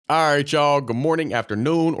All right, y'all. Good morning,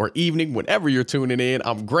 afternoon, or evening, whenever you're tuning in.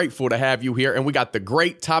 I'm grateful to have you here. And we got the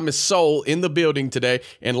great Thomas Sowell in the building today.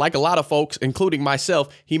 And like a lot of folks, including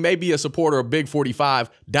myself, he may be a supporter of Big 45,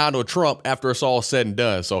 Donald Trump, after it's all said and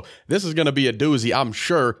done. So this is going to be a doozy, I'm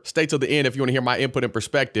sure. Stay till the end if you want to hear my input and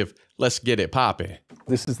perspective. Let's get it popping.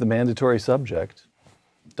 This is the mandatory subject,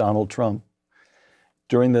 Donald Trump.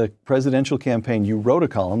 During the presidential campaign, you wrote a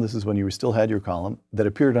column, this is when you still had your column, that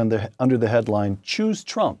appeared under the headline, "Choose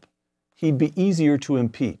Trump. He'd be easier to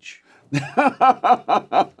impeach." And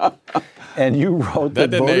you wrote that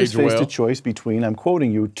voters faced a choice between, I'm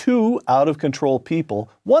quoting you, two out-of-control people,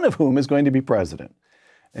 one of whom is going to be president.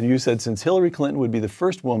 And you said since Hillary Clinton would be the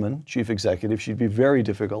first woman chief executive, she'd be very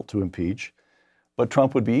difficult to impeach, but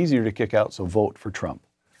Trump would be easier to kick out, so vote for Trump.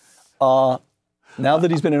 Now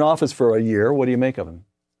that he's been in office for a year, what do you make of him?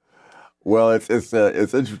 Well, it's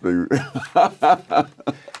interesting.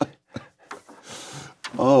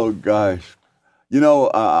 Oh gosh,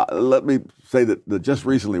 let me say that just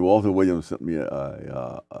recently Walter Williams sent me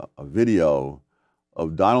a video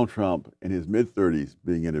of Donald Trump in his mid-30s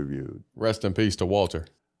being interviewed. Rest in peace to Walter.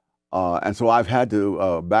 And so I've had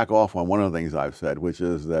to back off on one of the things I've said, which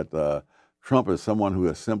is that Trump is someone who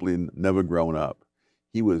has simply never grown up.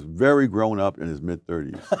 He was very grown up in his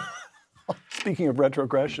mid-30s. Speaking of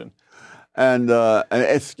retrogression. And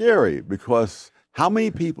it's scary because how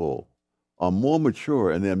many people are more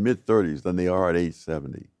mature in their mid-30s than they are at age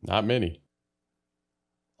 70? Not many.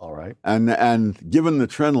 All right. And given the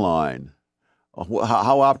trend line,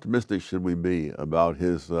 how optimistic should we be about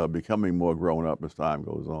his becoming more grown up as time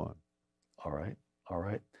goes on? All right. All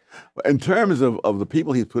right. In terms of the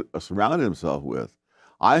people he's surrounded himself with,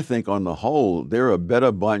 I think on the whole, they're a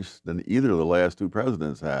better bunch than either of the last two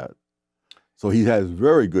presidents had. So he has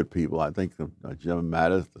very good people. I think Jim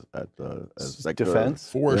Mattis at Secretary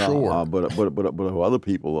Defense, for sure. But other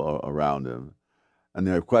people around him. And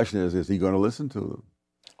the question is he going to listen to them?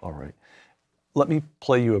 All right. Let me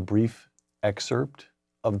play you a brief excerpt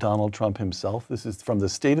of Donald Trump himself. This is from the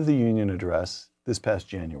State of the Union address this past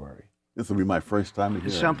January. This will be my first time to hear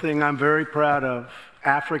it. Something I'm very proud of.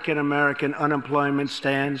 African American unemployment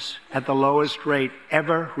stands at the lowest rate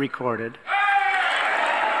ever recorded.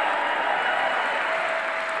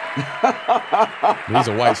 He's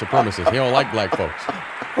a white supremacist. He don't like black folks.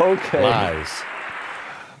 Okay. Lies.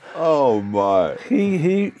 Oh my.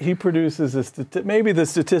 He produces a maybe the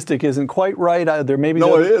statistic isn't quite right either. Maybe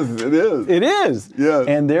no, it is. It is. It is. Yes.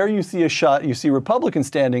 And there you see a shot. You see Republicans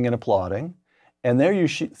standing and applauding, and there you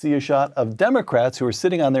see a shot of Democrats who are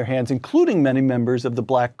sitting on their hands, including many members of the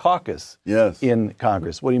Black Caucus. Yes. In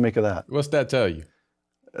Congress. What do you make of that? What's that tell you?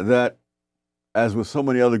 That, as with so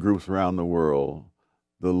many other groups around the world,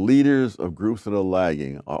 the leaders of groups that are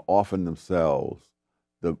lagging are often themselves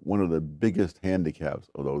one of the biggest handicaps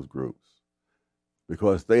of those groups,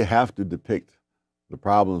 because they have to depict the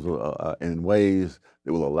problems in ways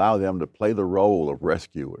that will allow them to play the role of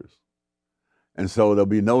rescuers. And so there'll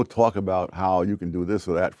be no talk about how you can do this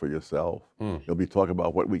or that for yourself. There'll be talk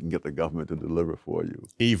about what we can get the government to deliver for you.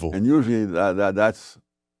 Evil. And usually that's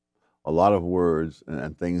a lot of words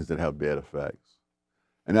and things that have bad effects.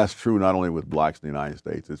 And that's true not only with blacks in the United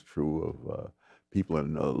States, it's true of people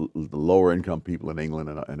in the lower income people in England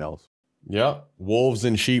and elsewhere. Yeah, wolves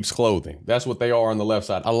in sheep's clothing. That's what they are on the left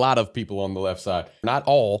side. A lot of people on the left side, not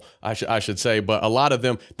all, I should say, but a lot of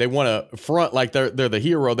them, they want to front like they're the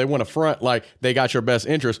hero. They want to front like they got your best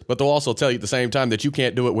interest, but they'll also tell you at the same time that you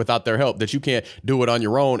can't do it without their help, that you can't do it on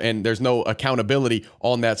your own, and there's no accountability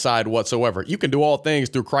on that side whatsoever. You can do all things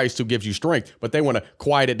through Christ who gives you strength, but they want to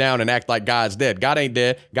quiet it down and act like God's dead. God ain't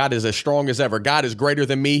dead. God is as strong as ever. God is greater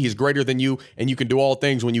than me. He's greater than you, and you can do all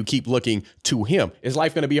things when you keep looking to him. Is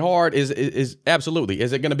life going to be hard? Is absolutely.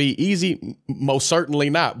 Is it going to be easy? Most certainly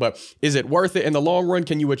not. But is it worth it in the long run?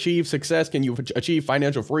 Can you achieve success? Can you achieve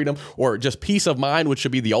financial freedom or just peace of mind, which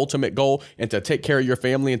should be the ultimate goal, and to take care of your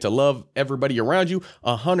family and to love everybody around you?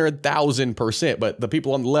 100,000%. But the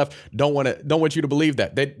people on the left don't want you to believe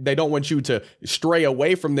that. They don't want you to stray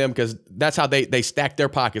away from them, because that's how they stack their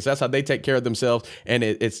pockets. That's how they take care of themselves. And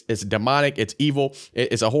it's demonic. It's evil.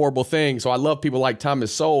 It's a horrible thing. So I love people like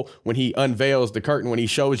Thomas Sowell when he unveils the curtain, when he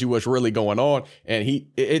shows you what's really going on. And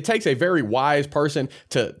it takes a very wise person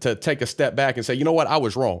to take a step back and say, you know what, I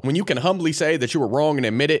was wrong. When you can humbly say that you were wrong and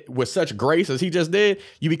admit it with such grace as he just did,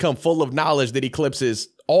 you become full of knowledge that eclipses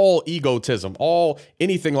all egotism,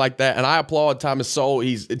 anything like that. And I applaud Thomas Sowell.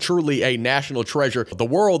 He's truly a national treasure. The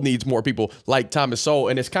world needs more people like Thomas Sowell.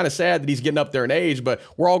 And it's kind of sad that he's getting up there in age, but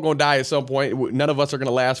we're all going to die at some point. None of us are going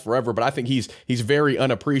to last forever, but I think he's very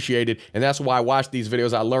unappreciated. And that's why I watch these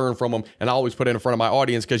videos. I learn from him, and I always put it in front of my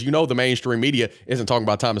audience, because the mainstream media isn't talking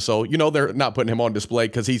about Thomas Sowell. They're not putting him on display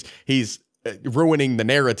because he's ruining the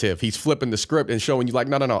narrative. He's flipping the script and showing you like,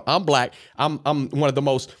 no, I'm black. I'm one of the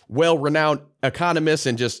most well-renowned economists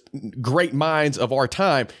and just great minds of our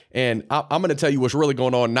time. And I'm going to tell you what's really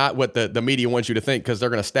going on, not what the media wants you to think, because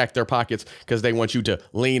they're going to stack their pockets because they want you to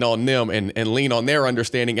lean on them and lean on their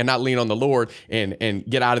understanding and not lean on the Lord and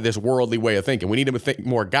get out of this worldly way of thinking. We need to think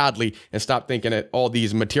more godly and stop thinking that all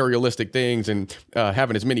these materialistic things and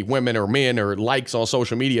having as many women or men or likes on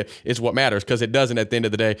social media is what matters, because it doesn't at the end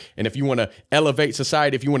of the day. And if you want to elevate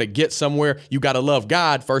society, if you want to get somewhere, you got to love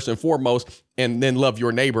God first and foremost, and then love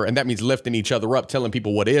your neighbor. And that means lifting each other up, telling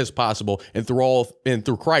people what is possible. And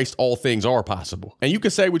through Christ, all things are possible. And you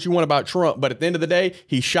can say what you want about Trump, but at the end of the day,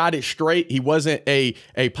 he shot it straight. He wasn't a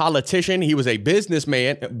politician. He was a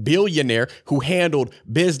businessman, a billionaire who handled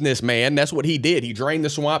businessman. That's what he did. He drained the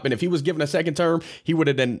swamp. And if he was given a second term, he would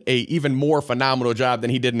have done a even more phenomenal job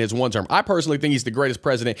than he did in his one term. I personally think he's the greatest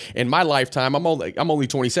president in my lifetime. I'm only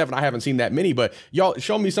 27. I haven't seen that many, but y'all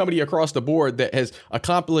show me somebody across the board that has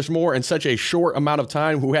accomplished more in such a short amount of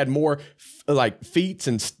time, who had more like feats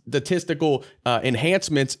and statistical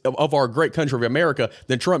enhancements of our great country of America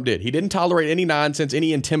than Trump did. He didn't tolerate any nonsense,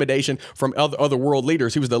 any intimidation from other world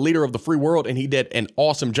leaders. He was the leader of the free world, and he did an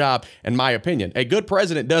awesome job, in my opinion. A good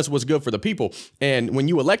president does what's good for the people. And when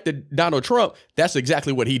you elected Donald Trump, that's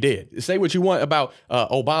exactly what he did. Say what you want about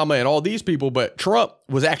Obama and all these people, but Trump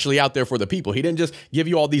was actually out there for the people. He didn't just give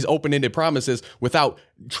you all these open-ended promises without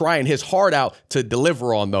trying his heart out to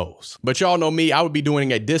deliver on those. But y'all know me, I would be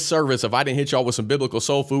doing a disservice if I didn't hit y'all with some biblical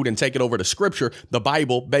soul food and take it over to scripture, the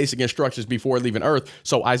Bible, basic instructions before leaving earth.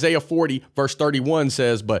 So Isaiah 40 verse 31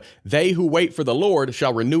 says, "But they who wait for the Lord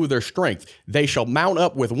shall renew their strength. They shall mount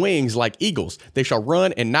up with wings like eagles. They shall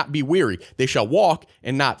run and not be weary. They shall walk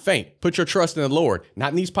and not faint." Put your trust in the Lord,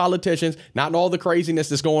 not in these politicians, not in all the craziness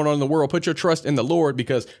that's going on in the world. Put your trust in the Lord,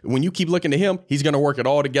 because when you keep looking to him, he's going to work it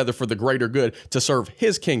all together for the greater good, to serve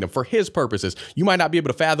his kingdom, for his purposes. You might not be able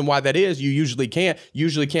to fathom why that is. You usually can't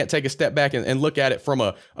take a step back and look at it from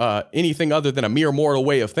anything other than a mere mortal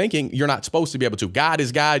way of thinking. You're not supposed to be able to. God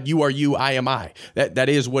is God. You are you. I am I. That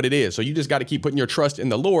is what it is. So you just got to keep putting your trust in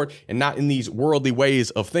the Lord and not in these worldly ways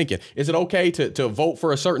of thinking. Is it okay to vote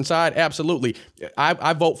for a certain side? Absolutely.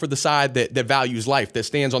 I vote for the side that values life, that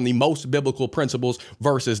stands on the most biblical principles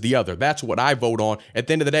versus the other. That's what I vote on. At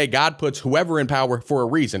the end of the day, God puts whoever in power for a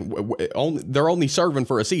reason. They're only serving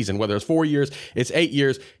for a season, whether it's 4 years, it's 8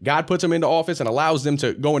 years. God puts them into office and allows them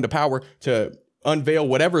to go into power to unveil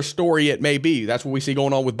whatever story it may be. That's what we see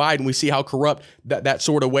going on with Biden. We see how corrupt that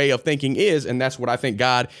sort of way of thinking is. And that's what I think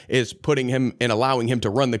God is putting him and allowing him to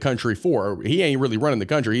run the country for. He ain't really running the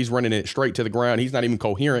country. He's running it straight to the ground. He's not even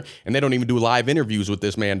coherent. And they don't even do live interviews with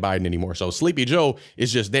this man Biden anymore. So Sleepy Joe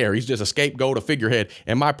is just there. He's just a scapegoat, a figurehead,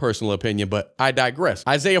 in my personal opinion, but I digress.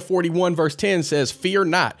 Isaiah 41 verse 10 says, "Fear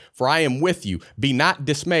not, for I am with you. Be not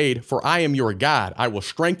dismayed, for I am your God. I will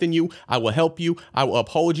strengthen you. I will help you. I will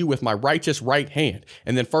uphold you with my righteous right hand."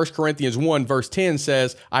 And then 1 Corinthians 1 verse 10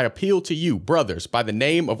 says, "I appeal to you, brothers, by the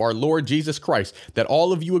name of our Lord Jesus Christ, that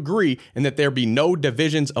all of you agree and that there be no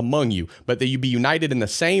divisions among you, but that you be united in the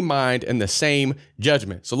same mind and the same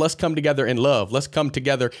judgment." So let's come together in love. Let's come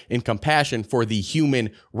together in compassion for the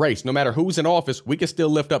human race. No matter who's in office, we can still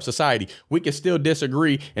lift up society. We can still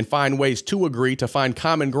disagree and find ways to agree, to find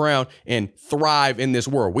common ground and thrive in this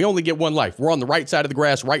world. We only get one life. We're on the right side of the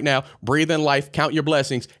grass right now. Breathe in life, count your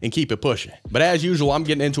blessings, and keep it pushing. But as usual, I'm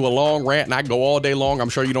getting into a long rant and I go all day long. I'm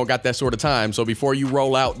sure you don't got that sort of time. So before you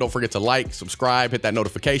roll out, don't forget to like, subscribe, hit that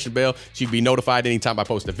notification bell so you can be notified anytime I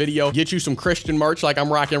post a video. Get you some Christian merch like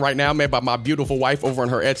I'm rocking right now, made by my beautiful wife over on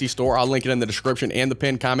her Etsy store. I'll link it in the description and the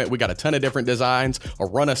pinned comment. We got a ton of different designs, a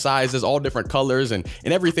run of sizes, all different colors, and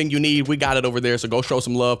everything you need. We got it over there. So go show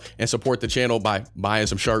some love and support the channel by buying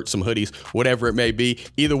some shirts, some hoodies, whatever it may be.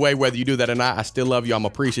 Either way, whether you do that or not, I still love you. I'm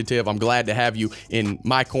appreciative. I'm glad to have you in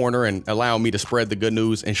my corner and allowing me to spread the good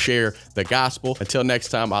news and share the gospel. Until next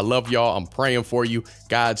time, I love y'all. I'm praying for you.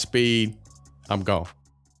 Godspeed. I'm gone.